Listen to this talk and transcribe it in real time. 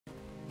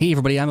Hey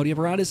everybody, I'm Odie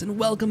Apparatus, and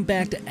welcome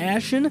back to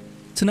Ashen.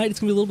 Tonight it's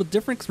going to be a little bit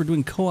different because we're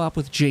doing co-op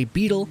with Jay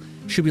Beetle.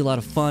 Should be a lot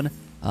of fun.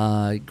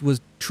 Was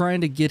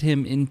trying to get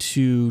him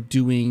into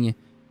doing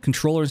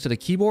controller instead of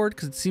keyboard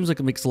because it seems like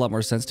it makes a lot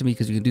more sense to me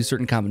because you can do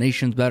certain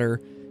combinations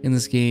better in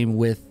this game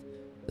with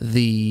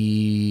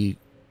the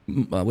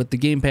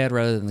gamepad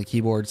rather than the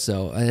keyboard.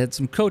 So I had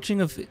some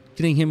coaching of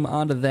getting him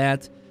onto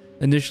that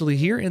initially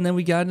here, and then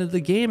we got into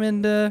the game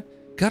and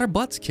got our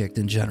butts kicked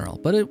in general,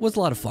 but it was a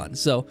lot of fun.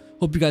 So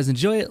hope you guys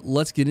enjoy it.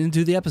 Let's get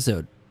into the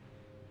episode.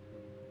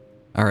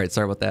 All right,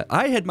 sorry about that.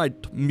 I had my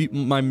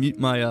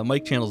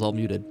mic channels all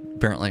muted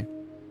apparently,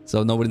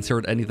 so nobody's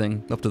heard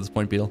anything up to this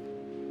point. Beetle.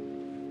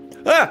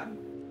 Ah!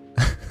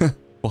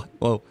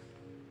 Whoa.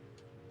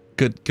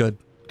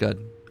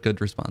 Good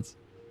response.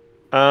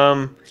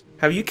 Have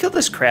you killed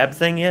this crab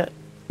thing yet?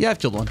 Yeah, I've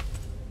killed one.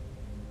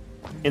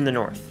 In the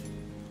north?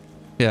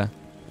 Yeah.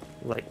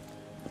 Like,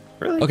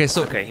 really? Okay,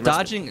 so okay,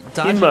 dodging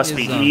he must is,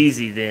 be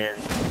easy then.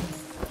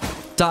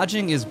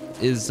 Dodging is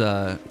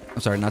I'm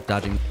sorry, not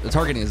dodging. The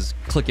targeting is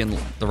clicking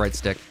the right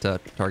stick to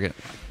target.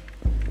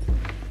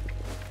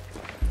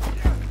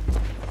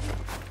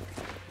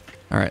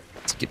 All right,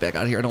 let's get back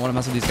out of here. I don't want to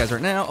mess with these guys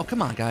right now. Oh,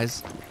 come on,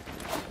 guys.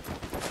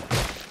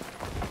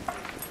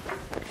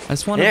 I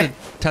just wanted to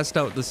test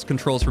out this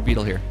controls for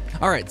Beetle here.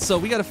 All right, so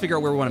we got to figure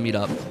out where we want to meet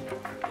up.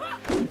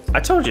 I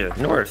told you,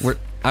 north.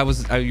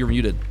 You're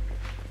muted.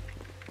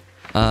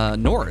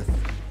 North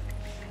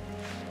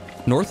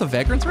of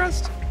Vagrant's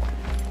Rest?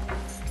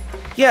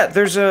 Yeah,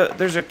 there's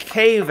a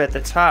cave at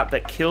the top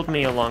that killed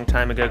me a long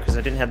time ago because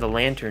I didn't have the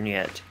lantern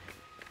yet.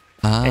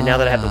 And now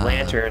that I have the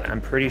lantern, I'm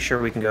pretty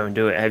sure we can go and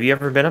do it. Have you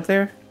ever been up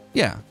there?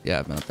 Yeah,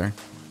 I've been up there.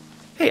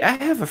 Hey, I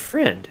have a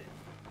friend.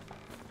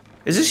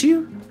 Is this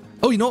you?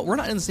 Oh, you know what? We're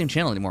not in the same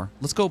channel anymore.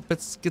 Let's go.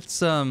 Let's get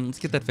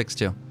that fixed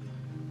too.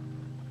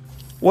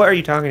 What are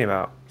you talking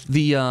about?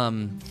 The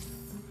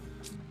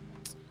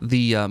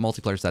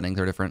multiplayer settings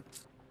are different.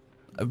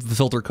 The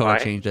filter code, I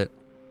changed it.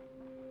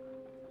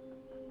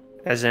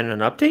 As in an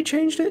update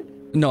changed it?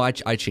 No, I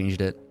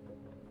changed it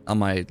on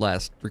my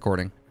last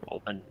recording. Well,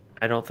 then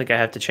I don't think I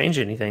have to change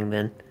anything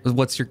then.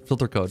 What's your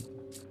filter code?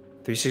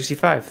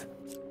 365.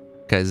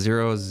 Okay,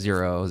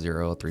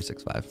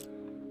 000365.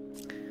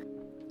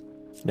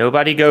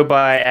 Nobody go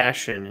by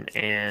Ashen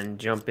and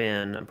jump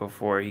in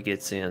before he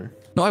gets in.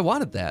 No, I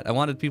wanted that. I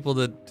wanted people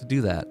to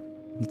do that.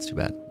 That's too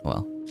bad.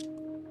 Well,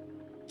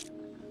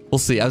 we'll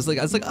see. I was like,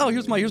 oh,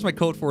 here's my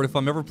code for it. If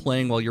I'm ever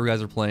playing while you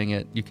guys are playing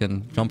it, you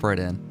can jump right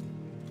in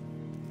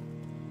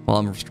while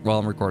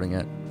I'm recording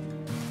it.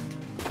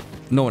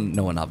 No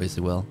one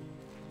obviously will,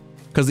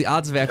 because the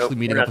odds of actually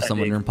meeting up with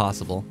someone are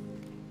impossible.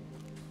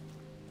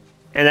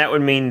 And that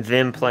would mean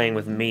them playing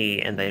with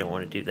me, and they don't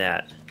want to do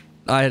that.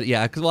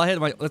 Yeah, because I had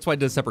that's why I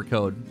did a separate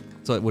code,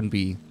 so it wouldn't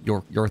be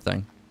your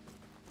thing.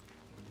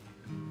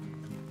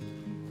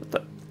 What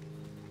the?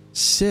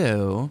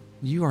 So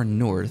you are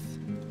north.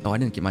 Oh, I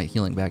didn't get my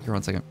healing back. Here,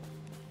 1 second.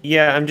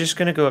 Yeah, I'm just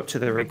gonna go up to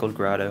the Wrinkled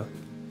Grotto.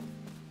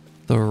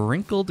 The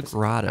Wrinkled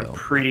Grotto. I'm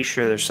pretty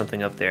sure there's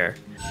something up there,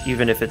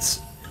 even if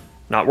it's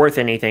not worth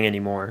anything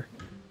anymore.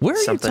 Where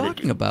are you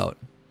talking about?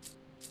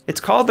 It's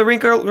called the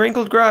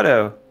Wrinkled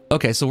Grotto.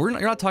 Okay, so you're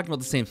not talking about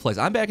the same place.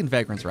 I'm back in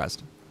Vagrant's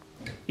Rest.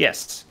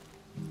 Yes.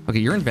 Okay,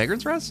 you're in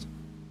Vagrant's Rest?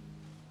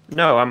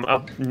 No, I'm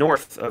up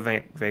north of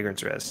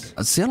Vagrant's Rest.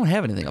 See, I don't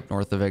have anything up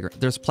north of Vagrant.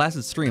 There's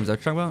Placid Streams. Is that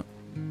what you're talking about?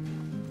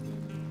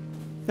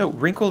 No,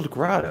 Wrinkled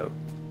Grotto.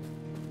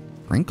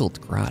 Wrinkled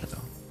Grotto.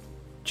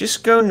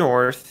 Just go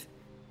north.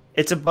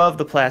 It's above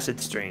the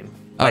Placid Stream.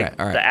 All Like,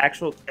 right. The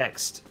actual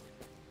text.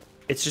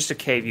 It's just a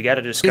cave. You got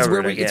to discover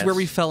it, I guess. It's where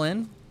we fell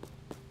in?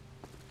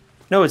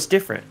 No, it's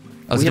different.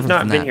 Oh, we have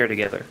not been here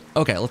together.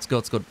 Okay, let's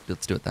go.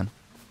 Let's do it then.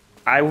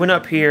 I went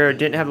up here,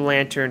 didn't have the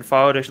lantern,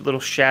 followed a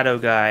little shadow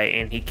guy,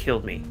 and he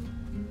killed me.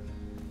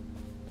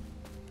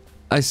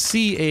 I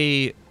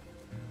see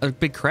a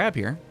big crab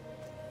here.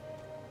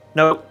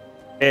 Nope.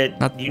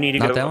 You need to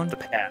go up the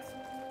path.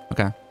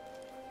 Okay.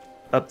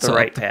 Up the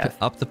right path.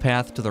 Up the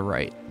path to the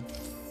right.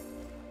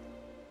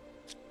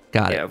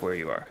 Got it. Yeah, where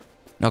you are.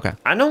 Okay.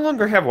 I no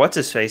longer have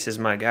what's-his-face as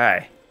my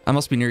guy. I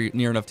must be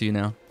near enough to you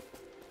now.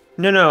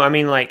 No, I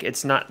mean, like,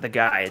 it's not the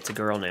guy, it's a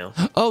girl now.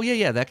 Oh,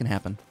 yeah, that can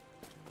happen.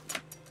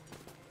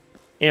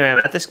 Anyway, I'm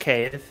at this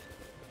cave.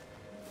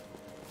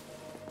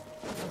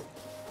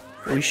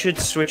 We should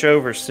switch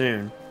over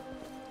soon.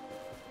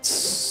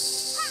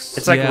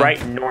 It's like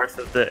right north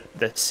of the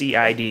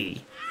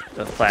CID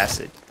of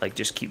Placid. Like,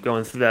 just keep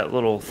going through that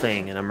little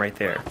thing, and I'm right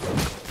there.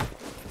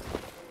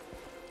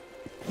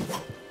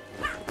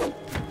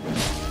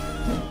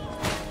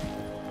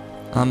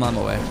 I'm on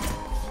my way.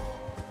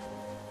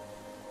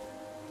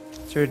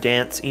 Is there a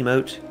dance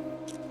emote?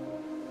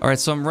 All right,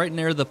 so I'm right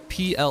near the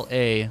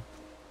PLA.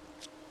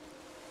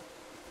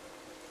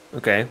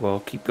 Okay, well,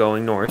 keep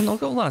going north. No,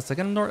 hold on a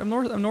second. I'm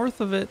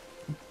north of it.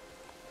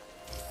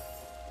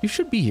 You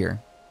should be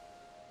here.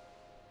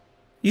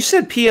 You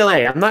said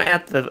PLA. I'm not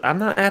at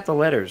the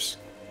letters.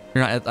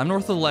 You're not. I'm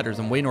north of the letters.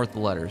 I'm way north of the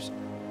letters.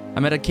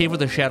 I'm at a cave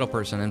with a shadow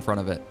person in front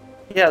of it.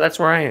 Yeah, that's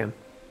where I am.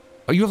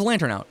 Oh, you have a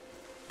lantern out.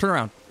 Turn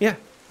around. Yeah.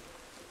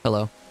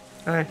 Hello.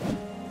 Hi.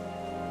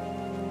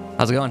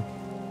 How's it going?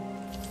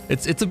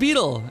 It's a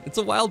beetle. It's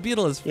a wild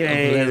beetle. Has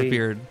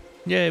appeared.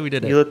 Yay, we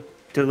did it. You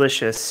look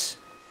delicious.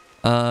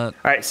 All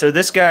right, so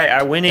this guy,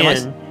 I went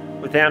in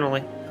without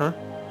only... Huh?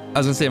 I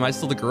was going to say, am I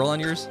still the girl on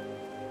yours?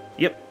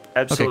 Yep,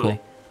 absolutely.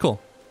 Okay,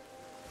 cool.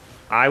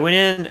 I went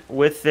in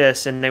with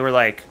this, and they were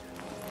like,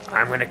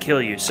 I'm going to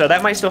kill you. So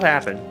that might still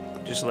happen.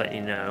 Just letting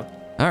you know.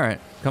 All right,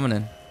 coming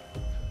in.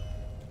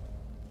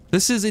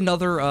 This is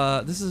another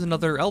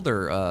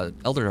Elder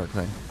Dark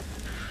thing.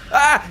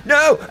 Ah,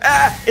 no!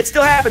 Ah, it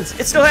still happens.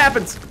 It still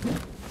happens.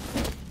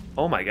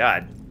 Oh my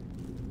god.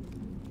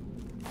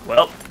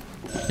 Well.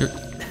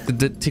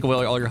 Did it take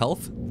away all your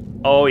health?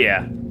 Oh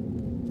yeah.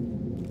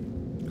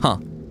 Huh.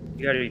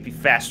 You gotta be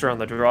faster on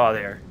the draw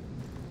there.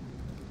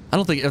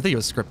 I think it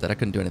was scripted. I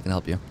couldn't do anything to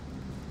help you.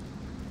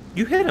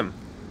 You hit him.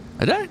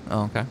 I did?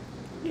 Oh, okay.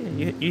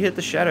 Yeah, you hit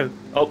the shadow.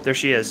 Oh, there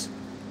she is.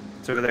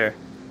 It's over there.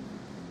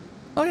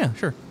 Oh yeah,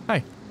 sure.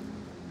 Hi.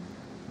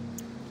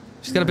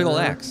 She's got a big old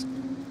axe.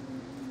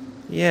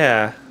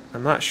 Yeah,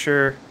 I'm not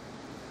sure.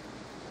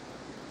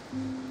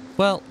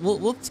 Well,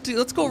 let's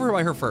go over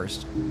by her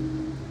first.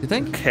 You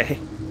think? Okay.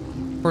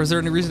 Or is there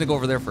any reason to go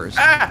over there first?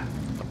 Ah!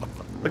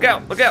 Look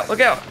out! Look out! Look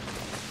out!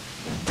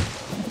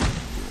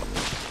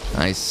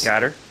 Nice.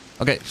 Got her.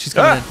 Okay, she's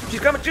coming in. She's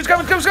coming! She's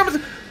coming! She's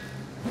coming!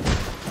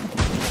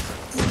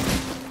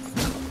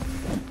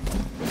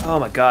 Oh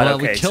my god, well,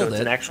 okay, we killed so it's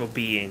it. an actual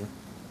being.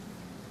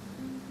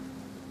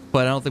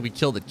 But I don't think we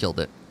killed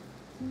it.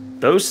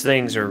 Those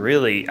things are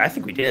really... I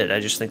think we did. I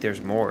just think there's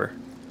more.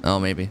 Oh,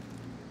 maybe.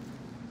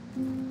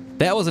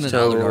 That wasn't an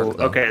Elder Dark,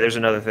 though. Okay, there's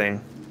another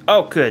thing.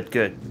 Oh, good,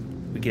 good.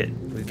 We get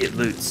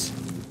loots.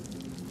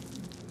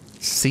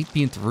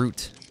 Sapient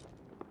root.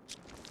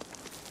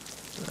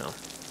 Well.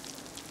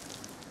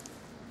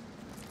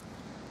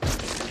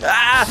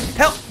 Ah!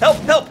 Help! Help!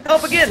 Help!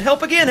 Help again!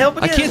 Help again! Help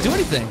again! I can't do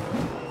anything.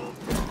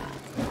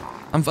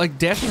 I'm like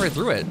dashing right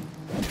through it.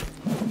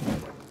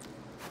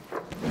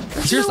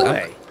 Seriously, no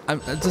way. I'm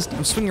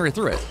swinging right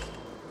through it.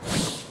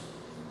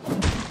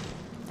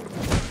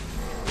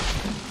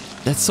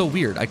 That's so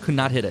weird. I could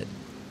not hit it.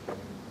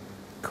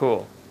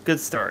 Cool. Good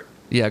start.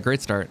 Yeah,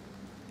 great start.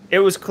 It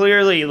was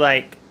clearly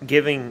like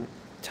giving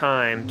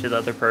time to the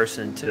other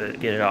person to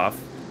get it off.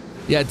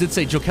 Yeah, it did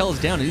say Jokel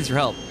is down and needs your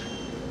help.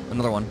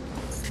 Another one.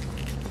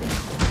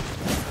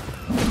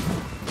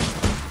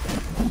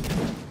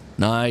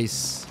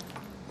 Nice.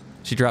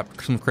 She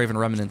dropped some Craven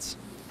remnants.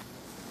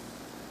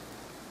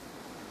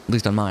 At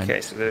least on mine.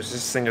 Okay, so there's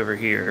this thing over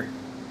here.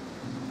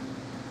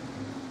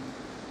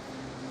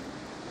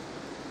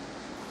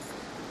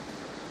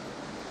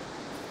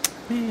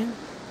 Man,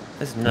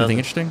 that's nothing. Anything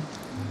interesting?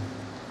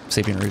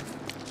 Sapient root.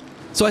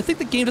 So I think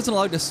the game doesn't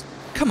allow you to...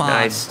 Come on.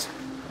 Nice.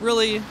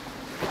 Really?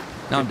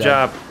 Now I'm Good dead.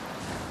 job.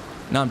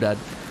 Now I'm dead.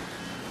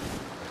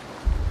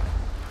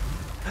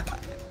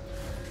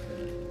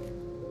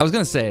 I was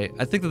going to say,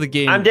 I think that the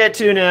game... I'm dead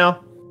too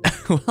now.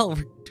 Well,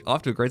 we're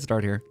off to a great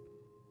start here.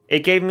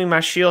 It gave me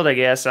my shield, I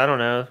guess. I don't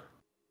know.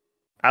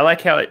 I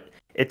like how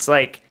it's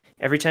like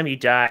every time you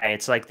die,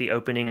 it's like the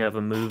opening of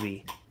a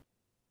movie.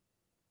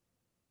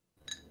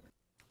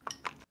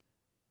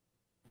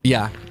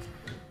 Yeah.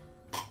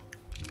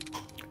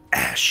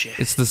 Ashen.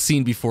 It's the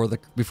scene before the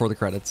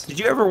credits. Did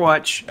you ever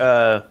watch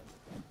Merlin?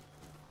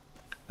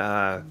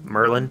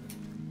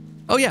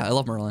 Oh yeah, I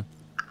love Merlin.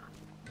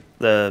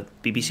 The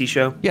BBC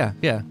show? Yeah.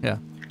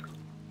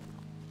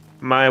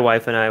 My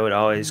wife and I would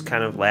always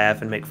kind of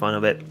laugh and make fun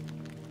of it.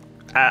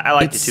 I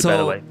liked it too, by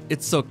the way.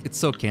 It's so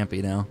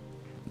campy now.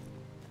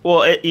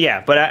 Well,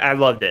 yeah, but I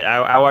loved it.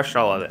 I watched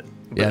all of it.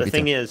 But Yeah, the me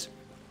thing too. is,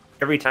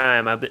 every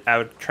time I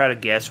would try to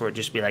guess where it'd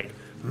just be like,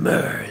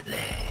 Merlin.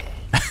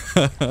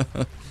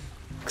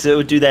 Because it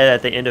would do that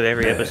at the end of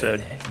every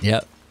episode.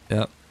 Yep.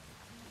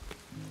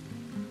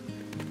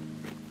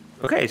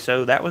 Okay,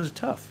 so that was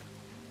tough.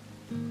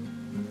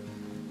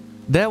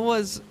 That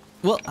was...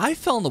 Well, I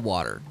fell in the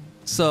water,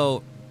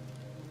 so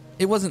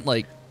it wasn't,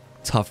 like,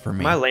 tough for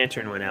me. My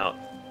lantern went out.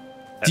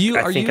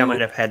 I think I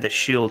might have had the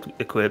shield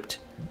equipped.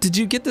 Did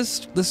you get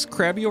this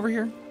Krabby over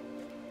here?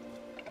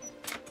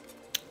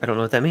 I don't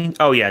know what that means.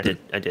 Oh, yeah,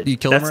 I did. You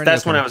killed him already?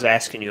 That's when Okay. I was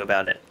asking you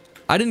about it.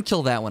 I didn't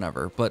kill that one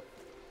ever, but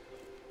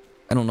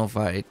I don't know if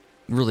I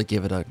really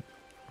gave it a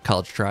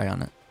college try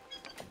on it.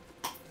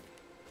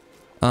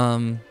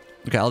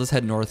 Okay, I'll just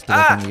head north to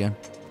that thing again.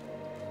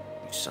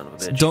 You son of a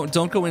bitch.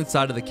 Don't go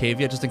inside of the cave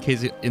yet, just in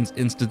case it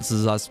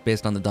instances us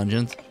based on the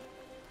dungeons.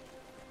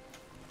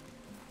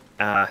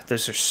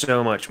 Those are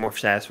so much more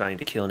satisfying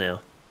to kill now.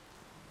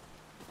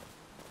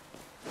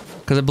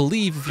 Because I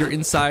believe if you're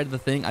inside the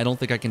thing, I don't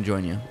think I can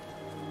join you.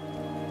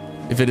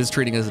 If it is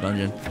treating as a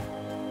dungeon.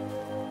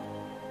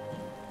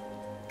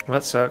 Well,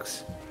 that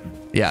sucks.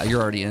 Yeah,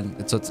 you're already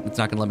in, so it's not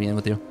going to let me in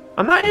with you.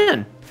 I'm not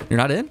in. You're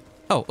not in?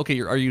 Oh, okay,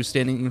 are you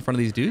standing in front of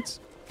these dudes?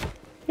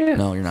 Yeah.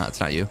 No, you're not.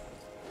 It's not you.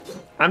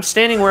 I'm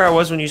standing where I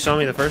was when you saw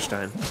me the first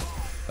time.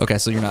 Okay,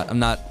 so you're not.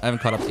 I haven't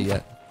caught up to you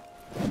yet.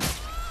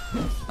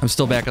 I'm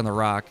still back on the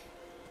rock.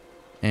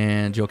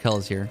 And Jokel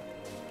is here.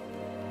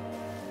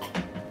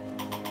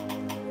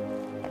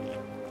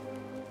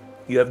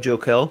 You have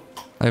Jokel?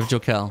 I have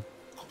Jokel.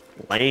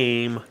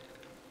 Lame.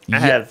 Yeah. I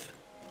have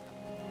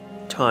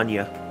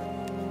Tanya.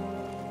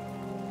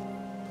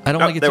 I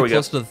don't want to get too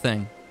close to the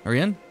thing. Are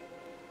you in?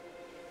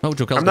 Oh,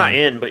 Jokel's I'm not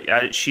in,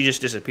 but she just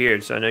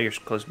disappeared, so I know you're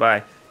close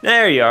by.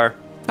 There you are.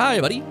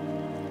 Hi, buddy.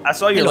 I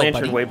saw your Hello,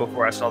 lantern buddy. way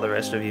before I saw the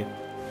rest of you.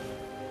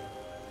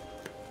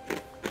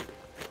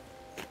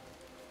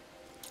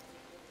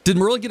 Did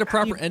Merlin get a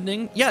proper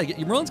ending? Yeah,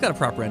 Merlin's got a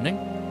proper ending.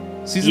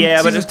 But Season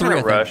it's kind 3,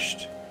 of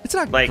rushed. It's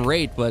not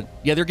great, but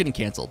yeah, they're getting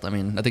canceled. I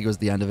mean, I think it was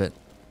the end of it.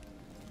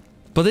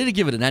 But they did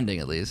give it an ending,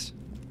 at least.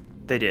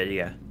 They did,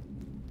 yeah.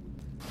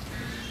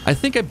 I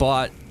think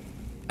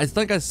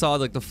I saw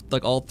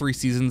like all 3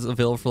 seasons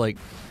available for like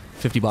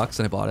 $50,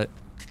 and I bought it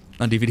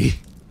on DVD.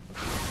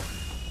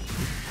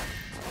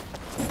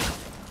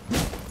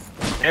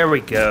 There we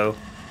go.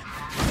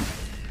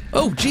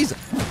 Oh, jeez,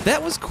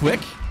 that was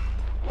quick.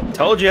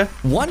 Told you.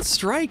 1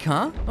 strike,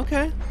 huh?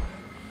 Okay.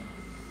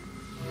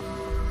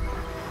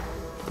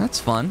 That's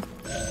fun.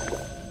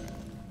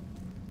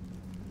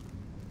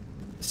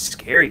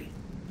 Scary.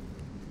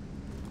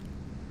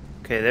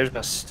 Okay, there's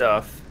my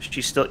stuff.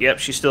 She's still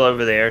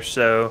over there,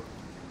 so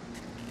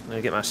I'm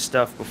gonna get my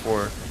stuff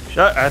before.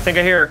 I think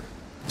I hear her.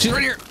 She's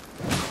right here.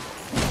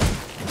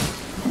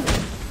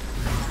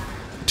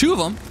 2 of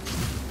them.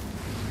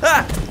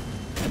 Ah!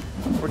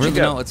 Where'd you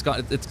go? No, it's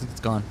gone. It's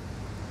gone.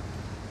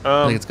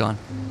 I think it's gone.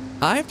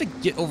 I have to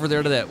get over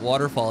there to that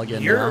waterfall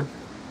again now.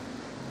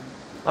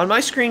 On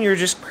my screen, you're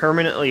just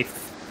permanently,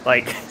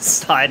 like,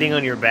 sliding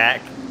on your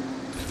back.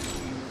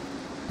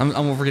 I'm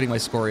overgetting my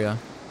scoria.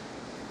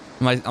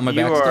 Am I on my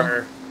back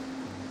still?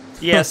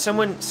 Yeah,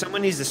 someone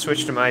needs to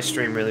switch to my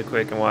stream really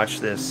quick and watch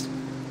this.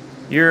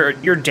 You're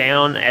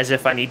down as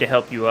if I need to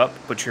help you up,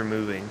 but you're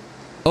moving.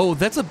 Oh,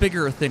 that's a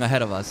bigger thing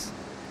ahead of us.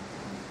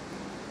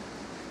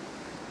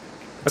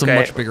 It's okay, a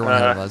much bigger one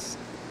ahead of us.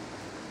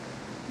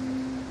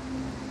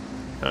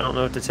 I don't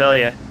know what to tell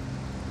you.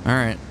 All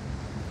right.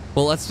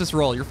 Well, let's just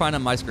roll. You're fine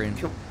on my screen.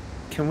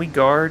 Can we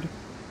guard?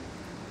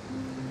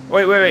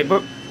 Wait.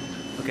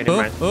 Okay, never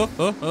mind. Oh!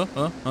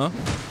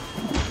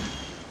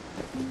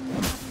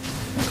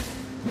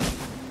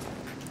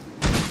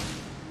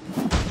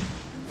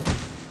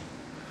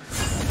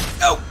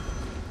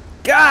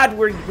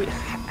 God,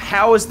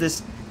 how is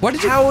this?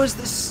 How is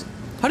this?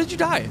 How did you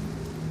die?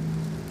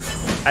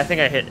 I think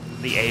I hit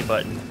the A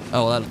button.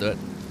 Oh, well, that'll do it.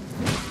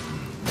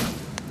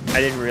 I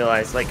didn't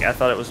realize, like, I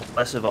thought it was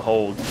less of a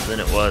hold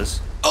than it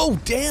was. Oh,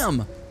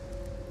 damn!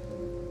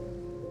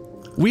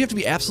 We have to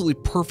be absolutely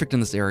perfect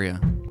in this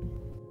area.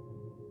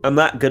 I'm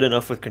not good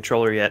enough with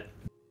controller yet.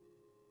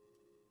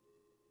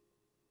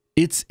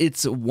 It's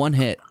 1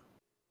 hit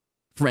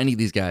for any of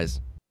these guys.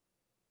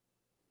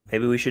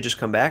 Maybe we should just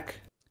come back?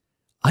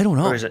 I don't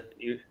know. Or is it,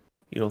 you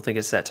don't think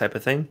it's that type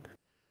of thing?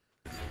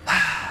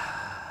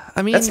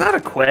 I mean, that's not a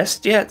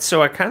quest yet,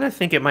 so I kind of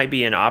think it might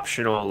be an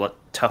optional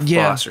tough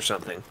boss or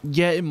something.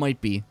 Yeah, it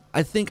might be.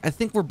 I think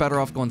we're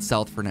better off going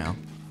south for now,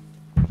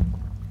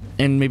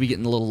 and maybe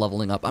getting a little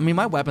leveling up. I mean,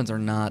 my weapons are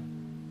not.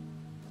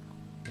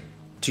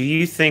 Do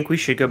you think we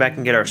should go back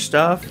and get our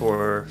stuff,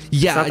 or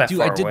yeah, it's not that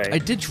far away? I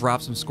did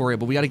drop some scoria,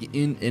 but we got to get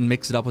in and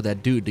mix it up with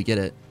that dude to get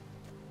it.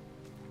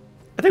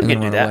 I think we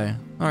can do that. Away.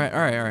 All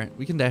right.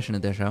 We can dash in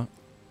and dash out.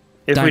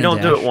 If we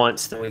don't do it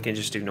once, then we can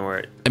just ignore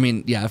it. I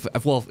mean, yeah.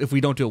 If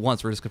we don't do it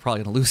once, we're just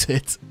probably gonna lose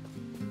it.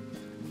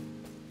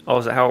 Oh,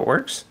 is that how it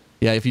works?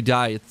 Yeah. If you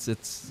die, it's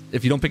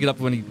if you don't pick it up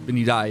when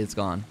you die, it's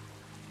gone.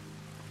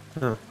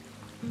 Huh.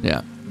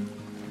 Yeah.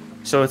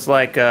 So it's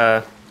like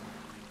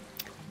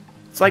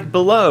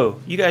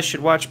Below. You guys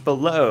should watch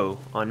Below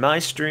on my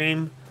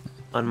stream,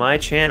 on my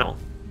channel.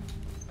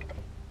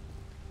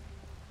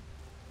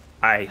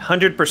 I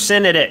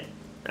 100%'d it.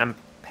 I'm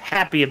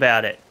happy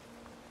about it.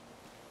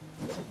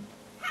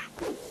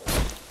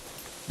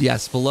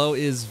 Yes, Below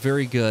is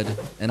very good,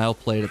 and I'll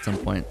play it at some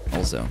point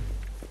also.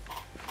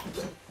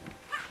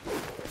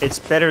 It's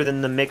better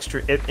than the mixed...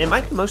 It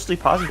might be mostly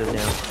positive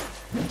now.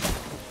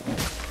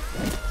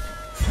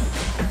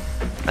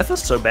 I feel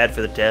so bad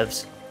for the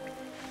devs.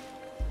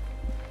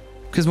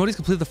 Because Modi's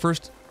completed the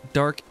first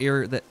dark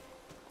area that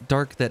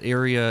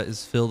area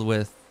is filled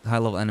with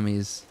high-level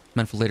enemies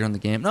meant for later in the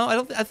game. No,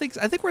 I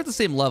think we're at the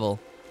same level.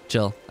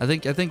 Chill. I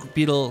think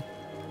Beetle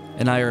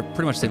and I are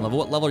pretty much the same level.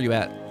 What level are you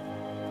at?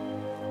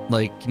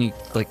 Like, can you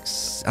like?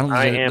 I don't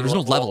know. There's no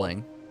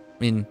leveling. I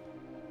mean,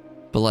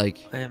 but like,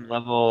 I am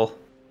level.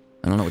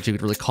 I don't know what you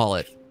would really call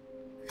it.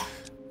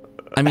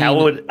 I mean,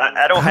 how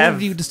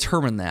do you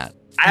determine that?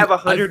 I have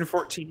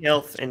 114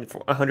 health and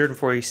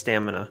 140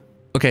 stamina.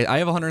 Okay, I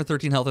have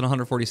 113 health and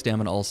 140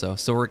 stamina also,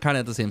 so we're kind of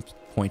at the same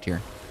point here.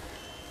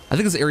 I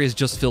think this area is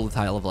just filled with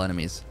high-level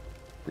enemies.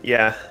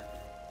 Yeah.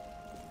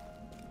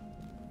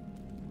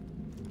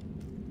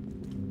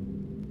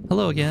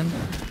 Hello again.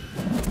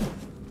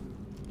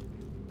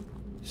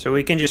 So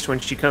we can just,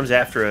 when she comes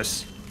after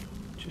us,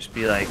 just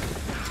be like,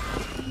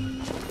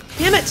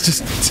 damn it!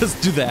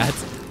 Just do that.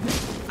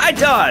 I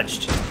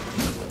dodged!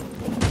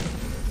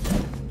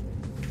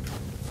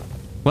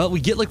 Well, we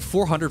get like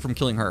 400 from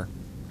killing her.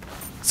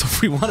 So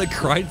if we want to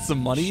grind some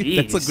money,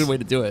 that's a good way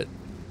to do it.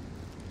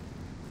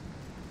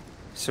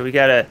 So we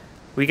gotta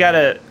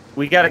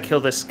kill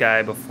this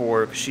guy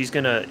before she's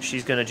gonna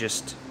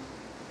just.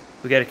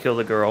 We gotta kill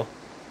the girl,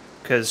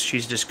 because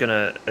she's just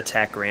gonna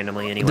attack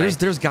randomly anyway.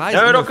 There's guys.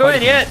 No, don't go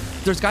in yet.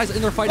 There's guys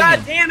in there fighting.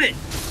 God damn it!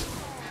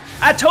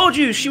 I told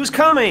you she was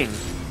coming.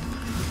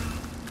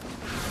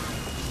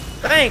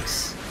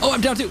 Thanks. Oh,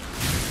 I'm down too.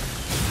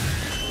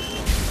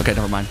 Okay,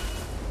 never mind.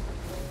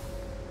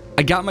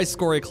 I got my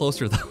Scoria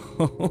closer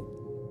though.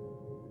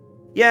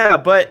 Yeah,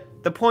 but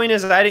the point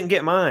is I didn't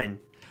get mine.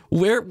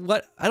 Where?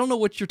 What? I don't know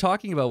what you're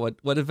talking about.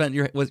 What event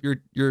you're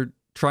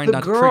trying the not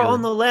to girl trigger.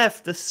 on the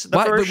left, the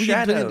first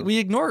shadow.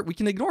 We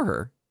can ignore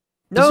her.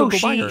 No,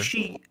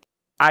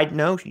 I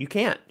know you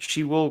can't.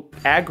 She will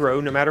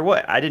aggro no matter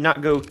what. I did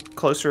not go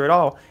closer at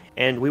all,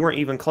 and we weren't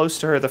even close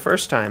to her the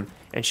first time,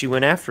 and she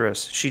went after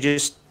us. She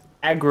just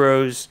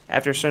aggroes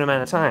after a certain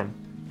amount of time.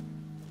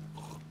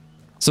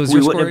 So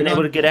we wouldn't have been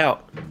able to get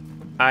out.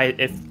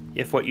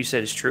 If what you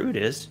said is true, it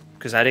is,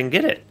 because I didn't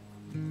get it.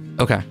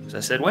 Okay. So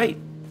I said, wait.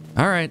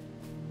 All right.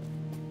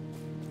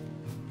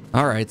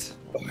 All right.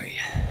 Boy.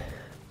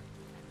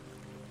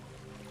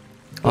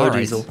 All right.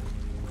 Diesel.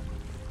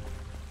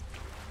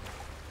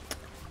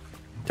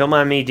 Don't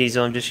mind me,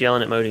 Diesel. I'm just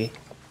yelling at Modi.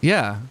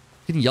 Yeah,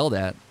 getting yelled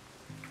at.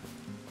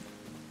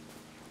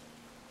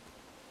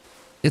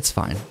 It's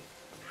fine.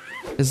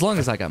 As long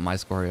as I got my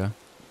Scoria,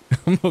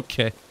 I'm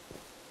okay.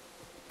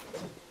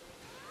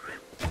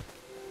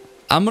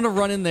 I'm gonna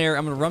run in there.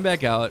 I'm gonna run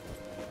back out.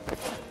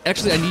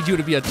 Actually, I need you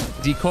to be a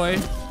decoy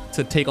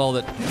to take all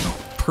that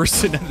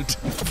person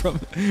from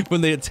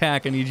when they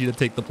attack. I need you to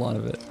take the plot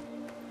of it,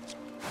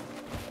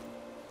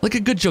 like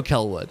a good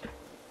Jokel would.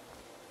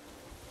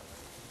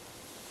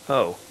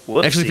 Oh,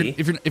 whoopsie. Actually,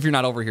 if you're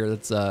not over here,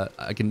 that's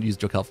I can use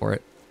Jokel for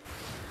it.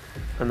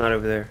 I'm not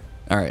over there.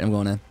 All right, I'm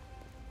going in.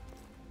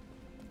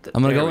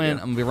 I'm gonna go in.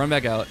 I'm gonna run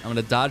back out. I'm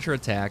gonna dodge her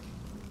attack,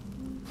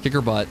 kick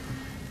her butt.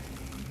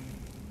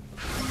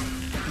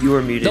 You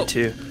were muted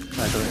too,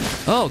 by the way.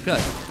 Oh, good.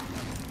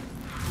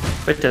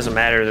 But it doesn't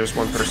matter. There's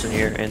one person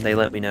here, and they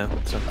let me know.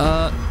 So.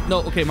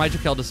 No. Okay, my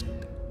Jokel just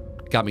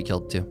got me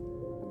killed too.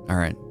 All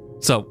right.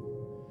 So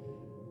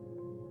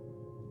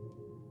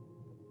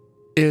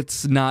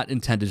it's not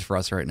intended for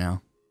us right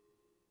now.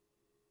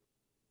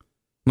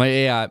 My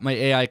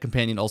AI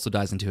companion also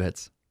dies in 2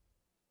 hits.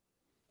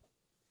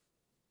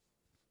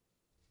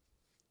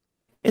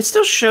 It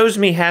still shows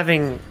me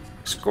having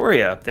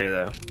Scoria up there,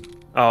 though.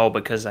 Oh,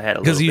 because I had a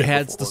little bit Because you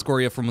had before. the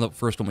Scoria from the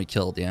first one we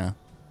killed, yeah.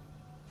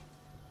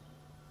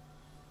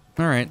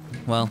 All right,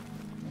 well.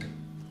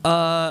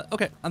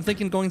 Okay, I'm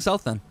thinking going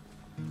south then.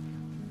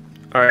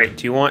 All right,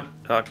 do you want...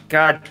 Oh,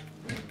 God.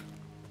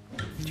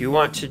 Do you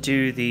want to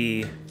do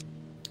the...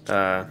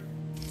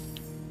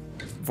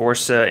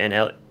 Vorsa and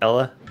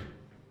Ella?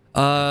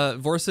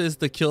 Vorsa is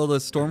the kill the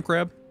Storm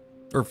Crab?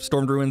 Or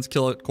Storm Druids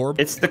kill at Corb?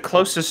 It's the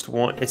closest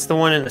one. It's the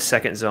one in the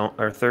second zone,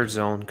 or third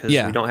zone, because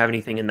we don't have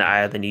anything in the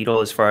Eye of the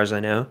Needle, as far as I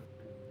know.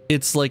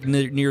 It's like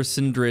near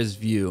Syndra's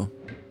view.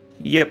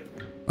 Yep.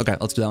 Okay,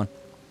 let's do that one.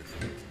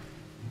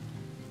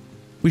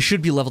 We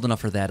should be leveled enough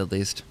for that, at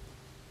least.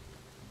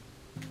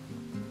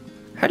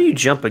 How do you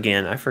jump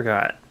again? I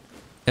forgot.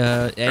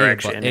 A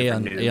on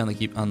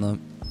the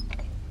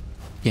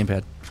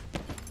gamepad.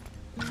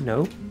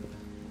 No.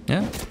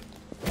 Yeah.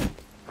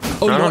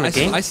 Oh, you know what?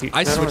 I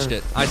switched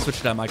it. I switched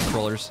it on my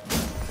controllers.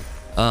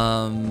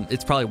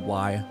 It's probably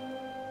Y.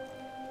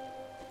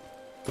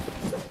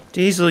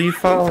 Diesel, you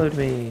followed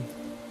me.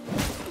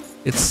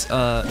 It's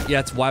yeah,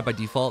 it's Y by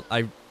default.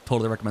 I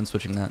totally recommend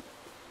switching that.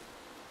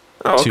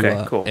 Oh, okay,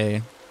 to, cool.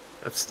 A.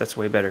 That's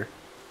way better.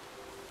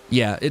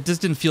 Yeah, it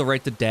just didn't feel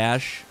right to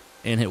dash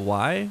and hit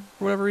Y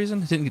for whatever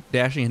reason.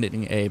 Dashing and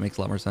hitting A makes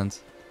a lot more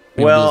sense.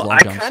 Well, I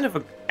kind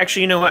of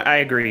actually, you know what? I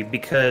agree,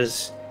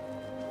 because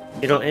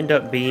it'll end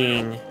up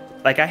being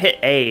like I hit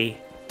A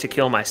to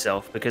kill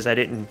myself because I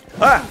didn't.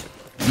 Ah!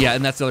 Yeah,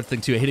 and that's the other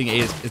thing too. Hitting A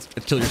is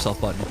a kill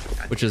yourself button,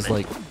 which is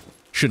like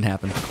shouldn't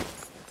happen.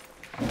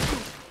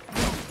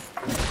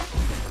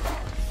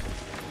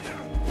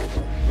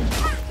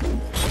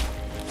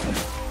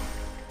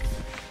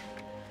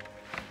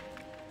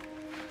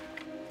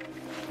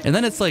 And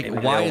then it's like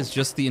Y is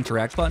just the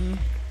interact button,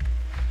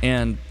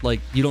 and like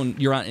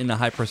you're not in a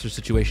high pressure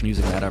situation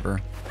using that ever.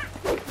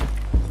 Are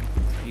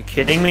you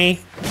kidding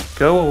me?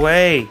 Go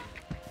away.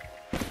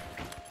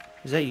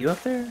 Is that you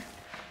up there?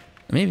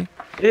 Maybe.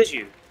 It is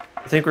you.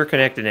 I think we're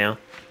connected now.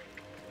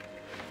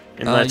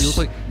 You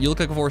look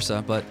like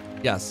Vorsa, but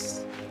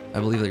yes, I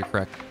believe that you're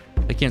correct.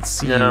 I can't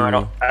see you. No,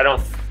 I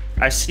don't.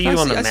 I see you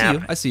on the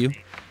map. I see you.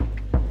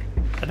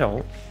 I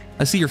don't.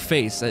 I see your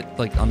face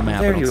like on the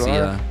map. There I don't you see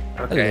are.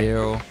 Okay.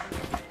 Hello.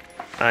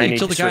 You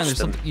killed the guy and there's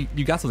something.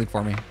 You got something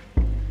for me.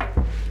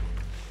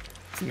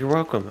 You're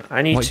welcome.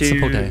 I need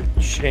to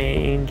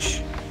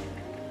change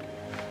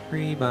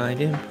rebind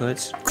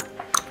inputs.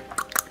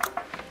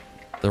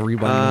 The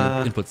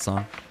rebind input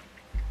song.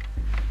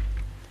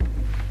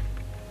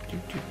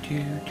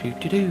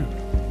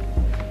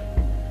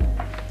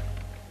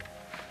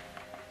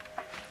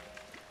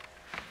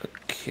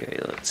 Okay,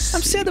 let's see.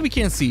 I'm sad that we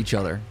can't see each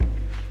other.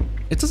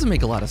 It doesn't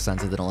make a lot of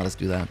sense that they don't let us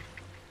do that.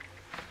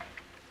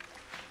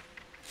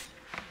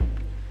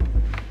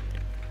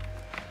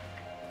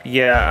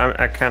 Yeah,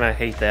 I kind of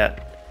hate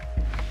that.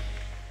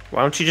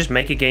 Why don't you just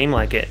make a game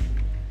like it?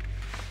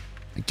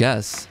 I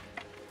guess.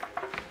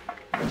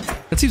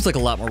 It seems like a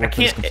lot more work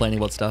than just complaining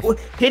about stuff.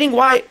 Hitting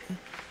Y,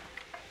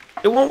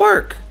 it won't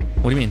work.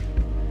 What do you mean?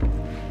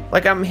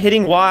 Like I'm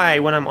hitting Y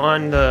when I'm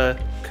on the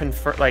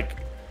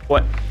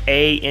what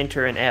A,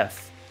 enter, and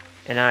F,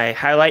 and I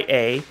highlight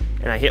A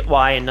and I hit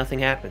Y and nothing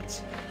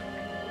happens.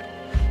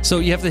 So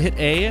you have to hit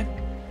A,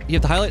 you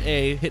have to highlight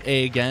A, hit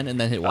A again, and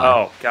then hit Y.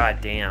 Oh god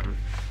damn!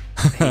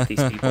 I hate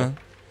these people.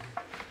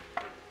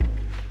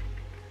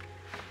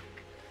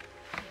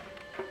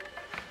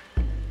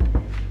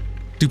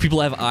 Do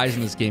people have eyes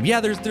in this game? Yeah,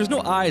 there's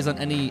no eyes on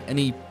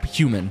any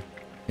human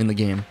in the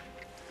game,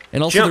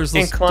 and also there's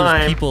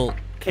people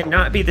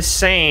cannot be the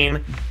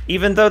same,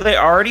 even though they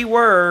already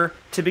were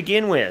to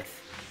begin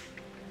with.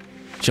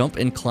 Jump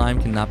and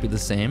climb cannot be the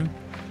same.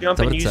 Jump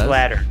and use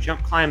ladder.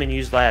 Jump, climb, and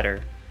use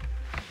ladder.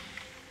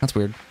 That's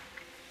weird.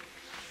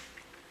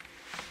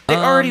 They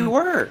already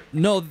were.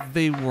 No,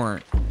 they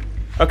weren't.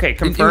 Okay,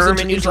 confirm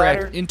and use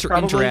ladder.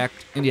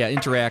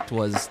 Interact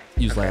was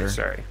use ladder.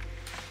 Sorry.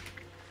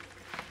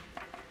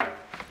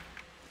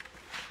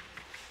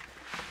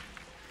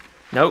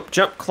 Nope.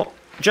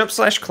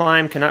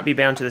 Jump/climb cannot be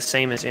bound to the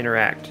same as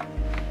interact.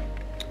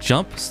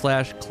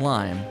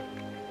 Jump/climb.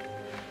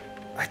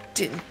 I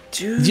didn't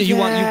do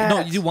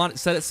that. You want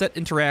set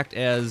interact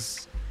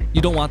as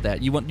you don't want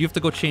that. You have to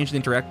go change the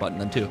interact button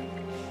then too.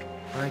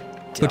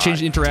 So change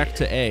the interact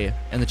to A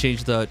and then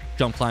change the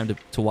jump climb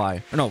to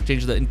Y. Or no,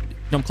 change the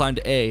jump climb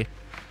to A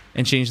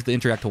and change the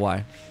interact to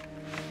Y.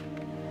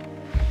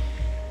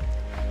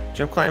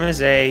 Jump climb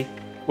is A.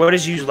 What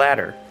is use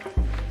ladder?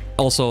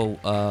 Also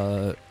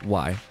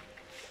Y.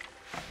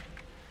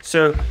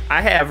 So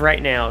I have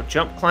right now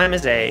jump climb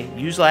as A,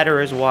 use ladder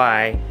as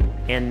Y,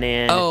 and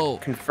then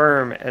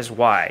confirm as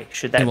Y.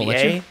 Should that be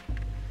A?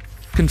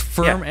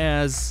 Confirm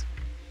as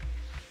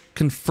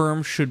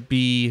confirm should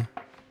be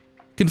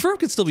confirm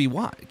can still be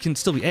Y. Can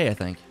still be A, I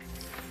think.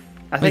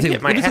 I think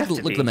it might have to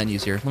be. Look at the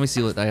menus here. Let me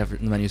see what I have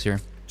in the menus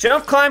here.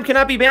 Jump climb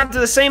cannot be bound to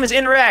the same as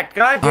interact.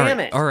 God damn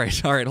it. All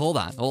right. Hold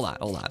on.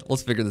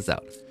 Let's figure this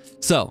out.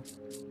 So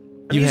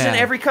I'm using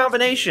every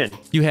combination.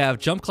 You have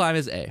jump climb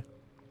as A.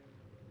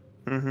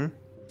 Mm-hmm.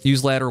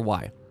 Use ladder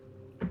Y.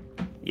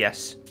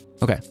 Yes.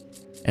 Okay.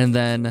 And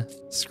then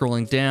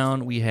scrolling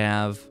down, we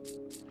have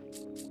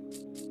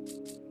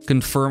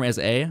confirm as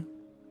A.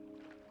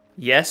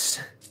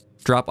 Yes.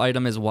 Drop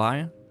item as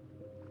Y.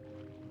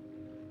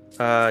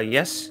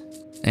 Yes.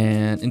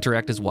 And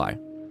interact as Y.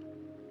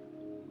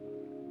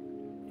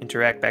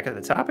 Interact back at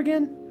the top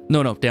again?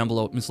 No, down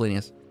below,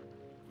 miscellaneous.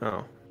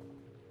 Oh.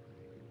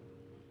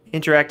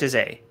 Interact as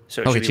A.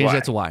 So it should be change Y.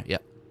 that to Y, yeah.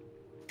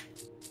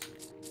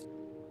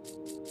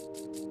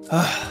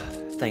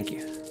 Thank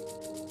you.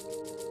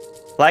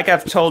 Like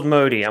I've told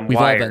Modi, We've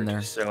wired. All been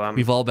there. So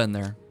We've all been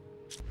there.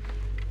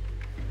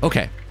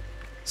 Okay.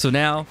 So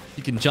now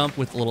you can jump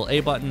with a little A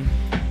button,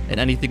 and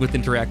anything with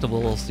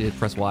interactables, you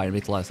press Y. It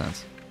makes a lot of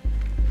sense.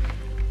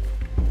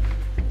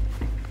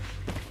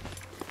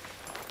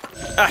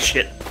 Ah,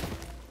 shit.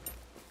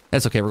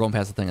 That's okay. We're going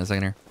past the thing in a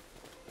second here.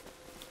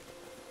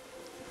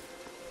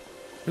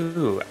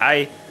 Ooh,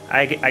 I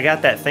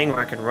got that thing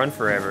where I can run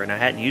forever, and I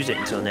hadn't used it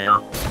until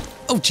now.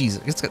 Oh,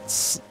 jeez. I just got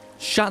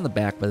shot in the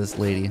back by this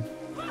lady.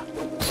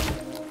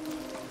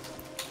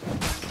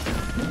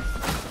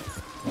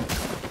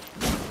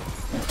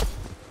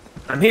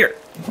 I'm here.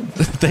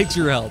 Thanks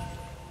for your help.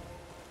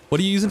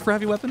 What are you using for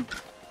heavy weapon?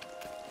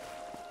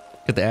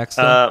 Get the axe.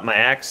 My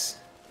axe.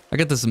 I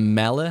got this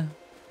mallet.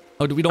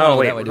 Oh, we don't want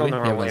to go that way, do we?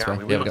 Yeah, we're this way.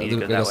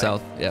 We go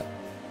south. Yeah.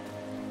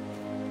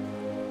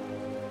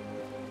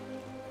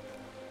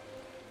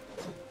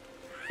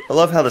 I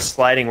love how the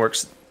sliding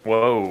works.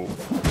 Whoa.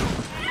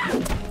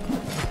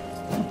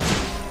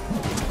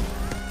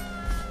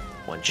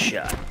 One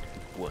shot,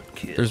 one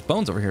kill. There's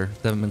bones over here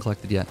that haven't been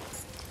collected yet.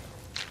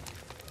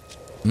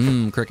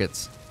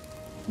 Crickets.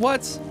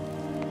 What?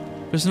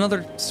 There's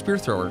another spear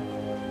thrower.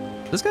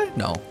 This guy?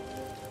 No.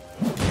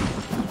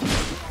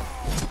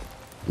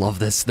 Love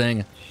this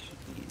thing.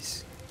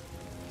 Jeez.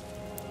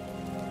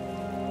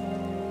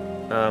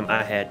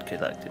 I had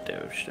collected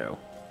those, so.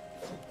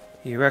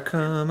 Here I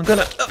come. I'm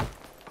gonna.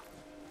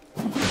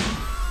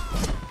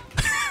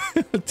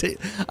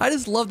 I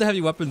just love the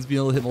heavy weapons being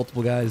able to hit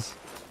multiple guys.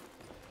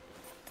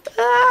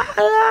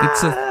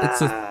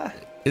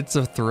 It's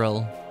a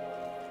thrill.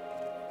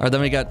 All right,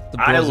 then we got the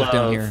bros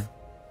down here.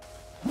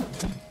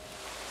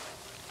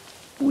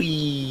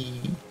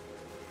 Wee.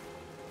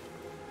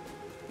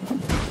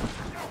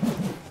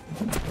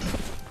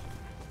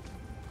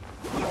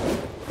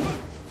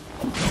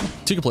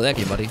 So you can play that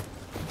game, buddy.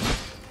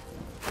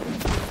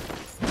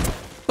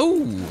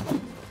 Oh.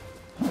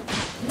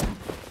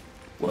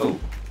 Whoa.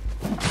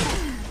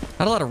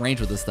 Not a lot of range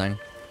with this thing.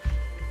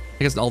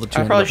 I guess all the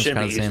two. I probably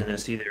shouldn't be using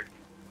this either.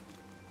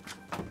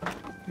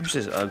 Yours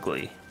is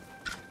ugly.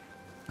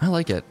 I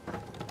like it.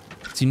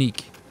 It's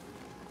unique.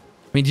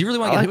 I mean, do you really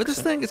want to get hit with this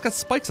it. thing? It's got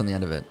spikes on the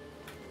end of it.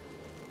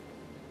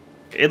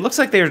 It looks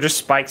like they were just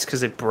spikes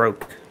because it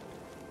broke.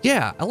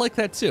 Yeah, I like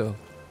that too.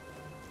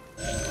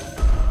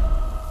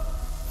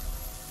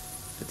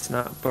 It's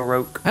not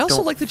Baroque. I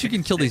also like that you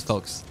can kill these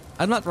folks.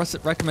 I'm not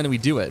recommending we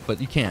do it,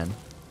 but you can.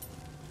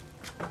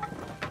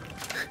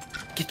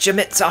 Get your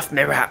mitts off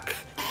me, rock.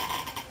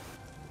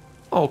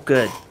 Oh,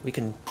 good. We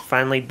can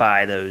finally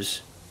buy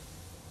those.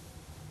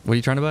 What are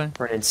you trying to buy?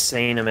 For an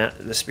insane amount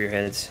of the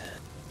spearheads.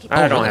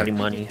 I don't have any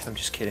money. I'm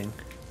just kidding.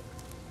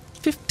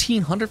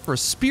 1,500 for a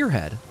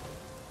spearhead.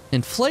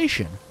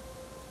 Inflation.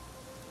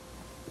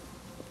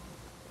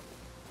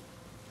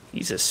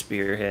 He's a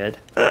spearhead.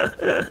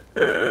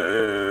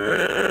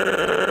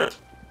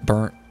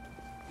 Burnt.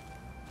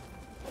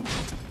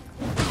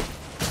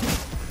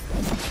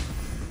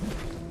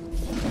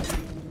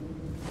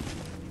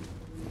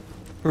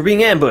 We're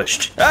being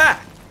ambushed. Ah!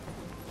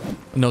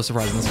 No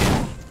surprise in this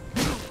game.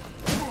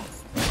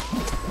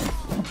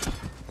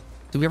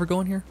 Did we ever go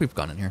in here? We've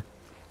gone in here.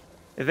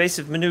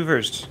 Evasive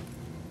maneuvers.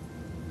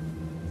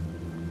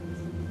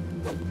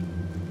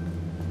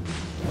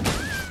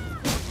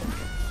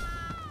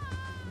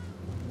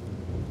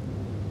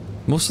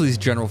 Most of these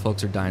general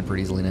folks are dying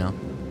pretty easily now.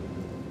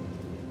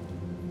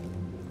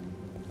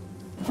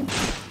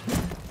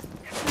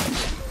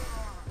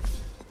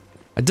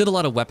 I did a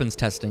lot of weapons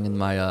testing in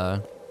my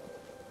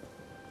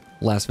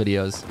last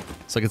videos,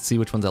 so I could see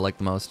which ones I like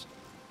the most.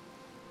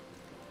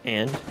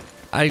 And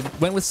I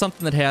went with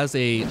something that has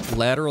a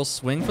lateral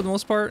swing for the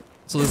most part.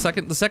 So the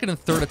second and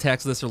third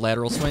attacks of this are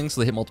lateral swings,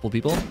 so they hit multiple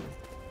people.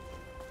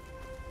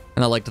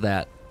 And I liked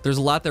that. There's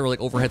a lot that were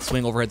like overhead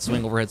swing, overhead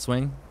swing, overhead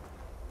swing.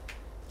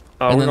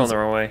 oh, And we're then going the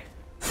wrong way.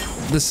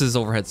 This is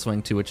overhead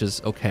swing too, which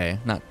is okay.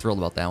 Not thrilled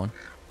about that one.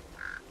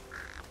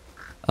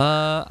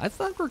 I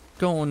thought we're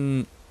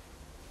going...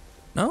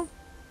 No?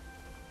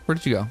 Where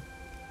did you go?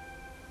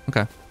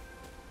 Okay.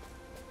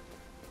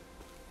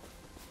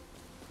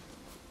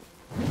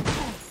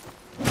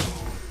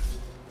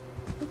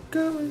 We're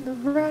going the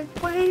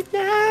right way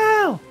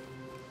now.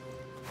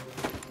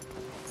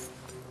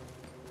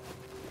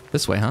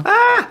 This way, huh?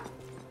 Ah!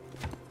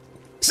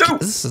 No!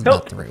 This is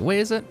Help! not the right way,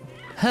 is it?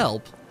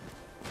 Help!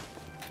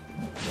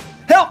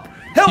 Help!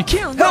 Help! You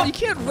can't help! run. You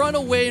can't run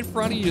away in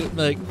front of you,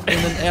 like, and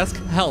then ask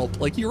help.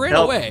 Like you ran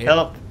help! away.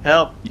 Help!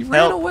 Help! You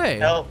ran help, away.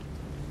 Help!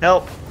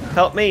 Help!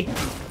 Help me!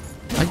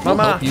 I will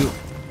Mama! help you.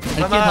 I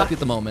Mama! can't help you at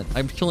the moment.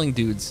 I'm killing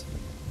dudes.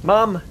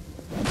 Mom!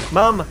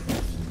 Mom!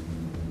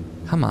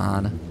 Come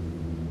on.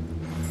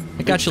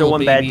 I got There's you, still little one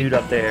baby. bad dude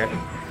up there.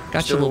 Got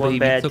you, Still little one baby.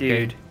 bad It's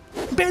okay. dude.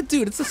 Bad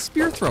dude. It's a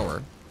spear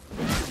thrower.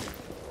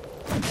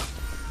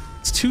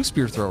 It's two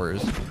spear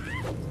throwers.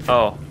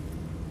 Oh.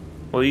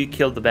 Well, you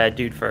killed the bad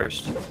dude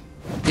first.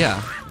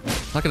 Yeah. I'm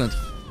not gonna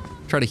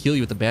try to heal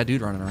you with the bad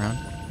dude running around.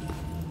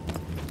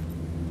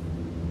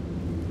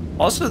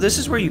 Also, this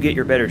is where you get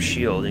your better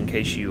shield in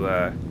case you,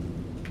 I'm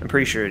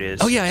pretty sure it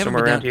is. Oh yeah, I haven't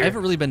somewhere been down. around here. I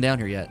haven't really been down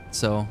here yet,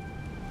 so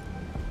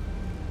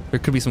there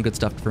could be some good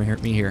stuff for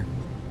me here.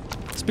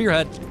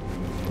 Spearhead.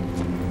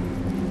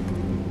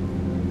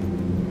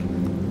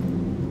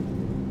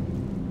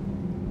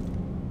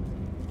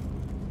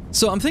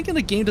 So I'm thinking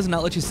the game does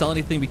not let you sell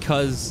anything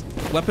because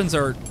weapons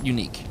are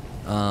unique,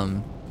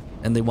 and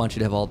they want you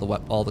to have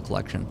all the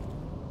collection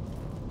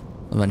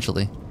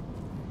eventually.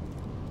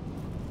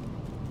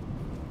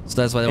 So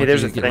that's why they Hey, want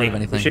there's you a to get rid of thing.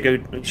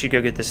 anything. We should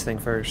go get this thing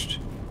first.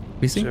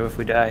 We see? So if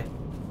we die.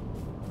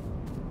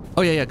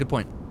 Oh yeah, good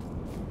point.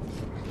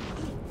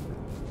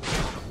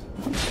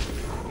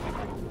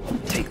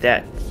 Take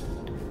that.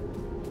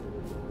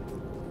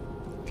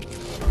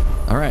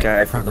 All right,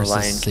 Guy from the progress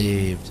Lion is King.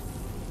 saved.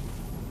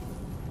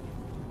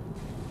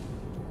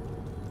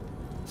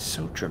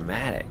 So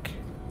dramatic.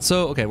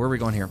 So okay, where are we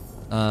going here?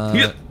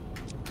 Yeah.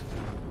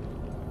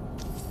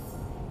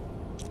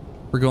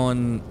 We're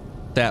going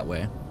that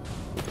way.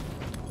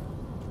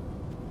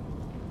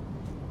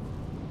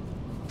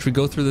 Should we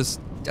go through this?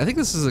 I think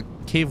this is a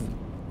cave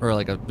or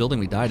like a building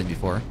we died in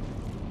before.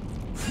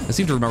 I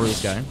seem to remember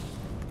this guy.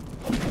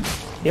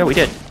 Yeah, we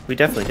did. We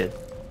definitely did.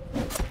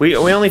 We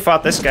only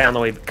fought this guy on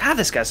the way. God,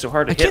 this guy's so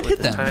hard to I hit can't with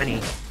hit this them.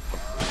 tiny.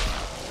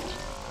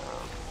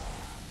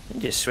 You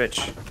just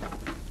switch.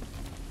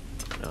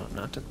 No,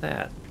 not to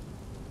that.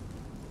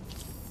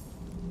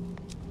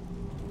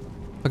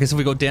 Okay, so if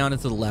we go down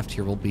and to the left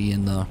here, we'll be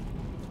in the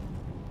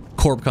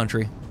Corb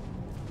country.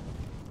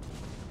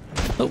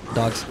 Oh,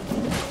 dogs.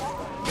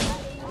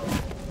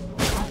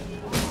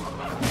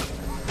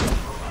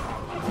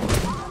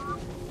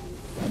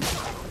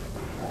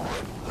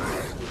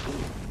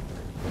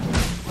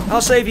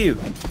 I'll save you.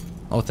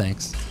 Oh,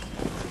 thanks.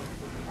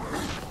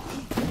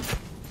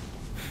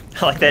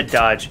 I like that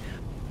dodge.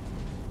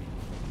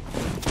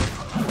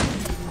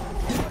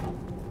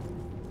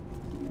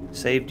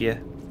 Saved you.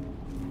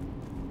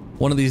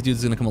 One of these dudes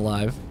is gonna come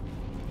alive.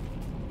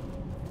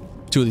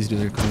 Two of these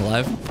dudes are gonna come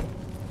alive.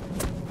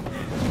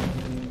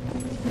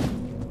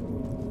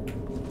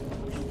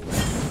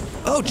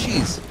 Oh,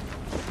 jeez.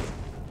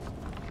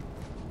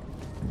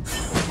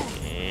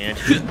 And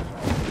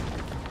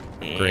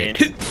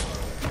Great.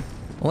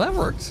 Well, that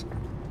worked.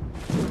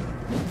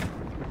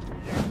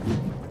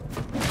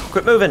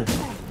 Quit moving.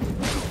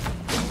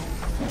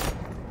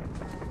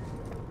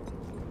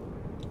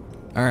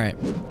 All right.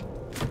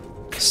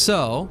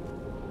 So,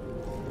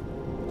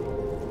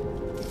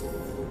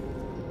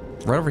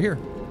 right over here.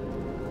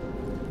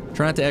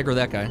 Try not to aggro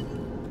that guy.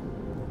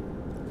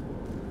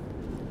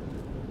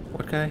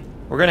 What guy?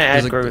 We're gonna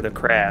aggro the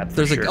crab.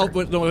 There's sure. oh,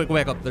 no, go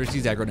back up.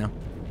 He's aggro now.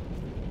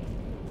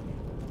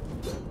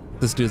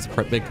 This dude's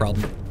a big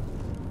problem.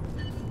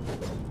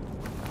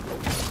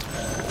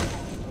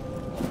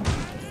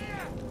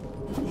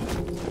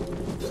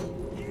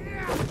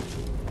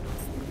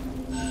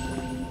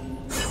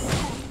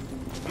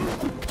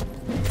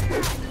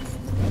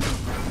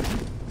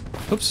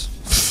 Oops.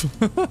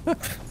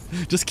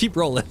 Just keep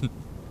rolling.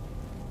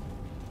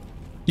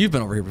 You've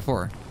been over here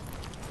before.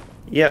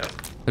 Yep.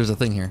 There's a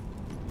thing here.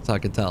 That's how I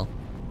could tell.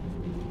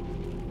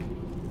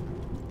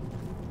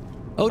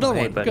 Oh, another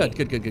hey, one. buddy.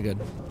 Good.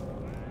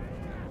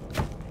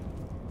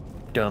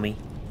 Dummy.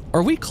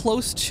 Are we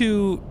close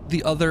to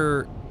the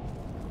other...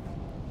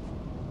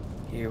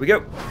 Here we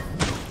go.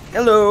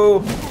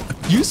 Hello.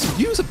 You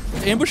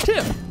ambushed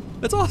him.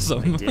 That's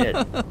awesome. I did.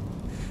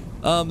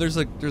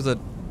 There's a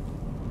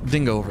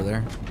dingo over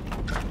there.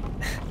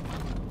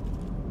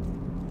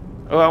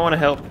 Oh, I want to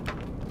help.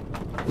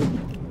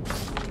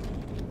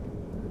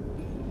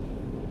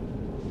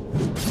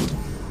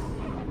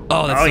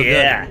 Oh, that's so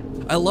yeah.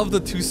 good. I love the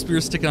two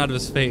spears sticking out of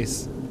his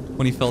face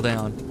when he fell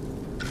down.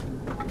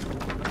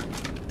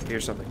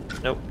 Here's something.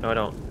 Nope, no I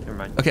don't. Never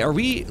mind. Okay, are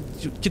we...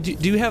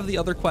 Do you have the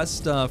other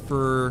quest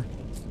for...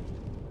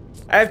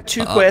 I have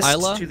two quests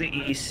Isla? to the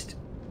east.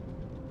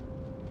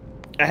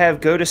 I have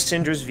go to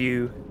Syndra's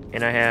View,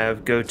 and I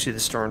have go to the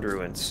Stormed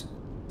Ruins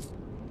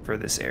for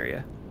this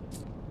area.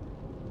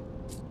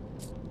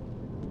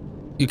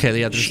 Okay,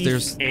 yeah, Sheath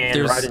there's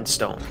and Rod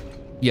Stone.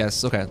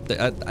 Yes, okay.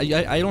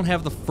 I don't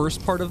have the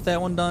first part of that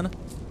one done,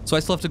 so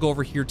I still have to go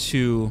over here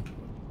to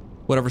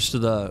whatever's to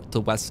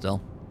the west still.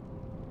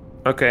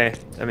 Okay,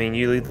 I mean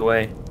you lead the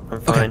way.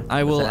 I'm fine. Okay,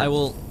 I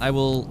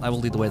will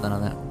lead the way then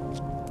on that.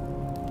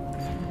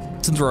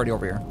 Since we're already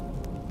over here.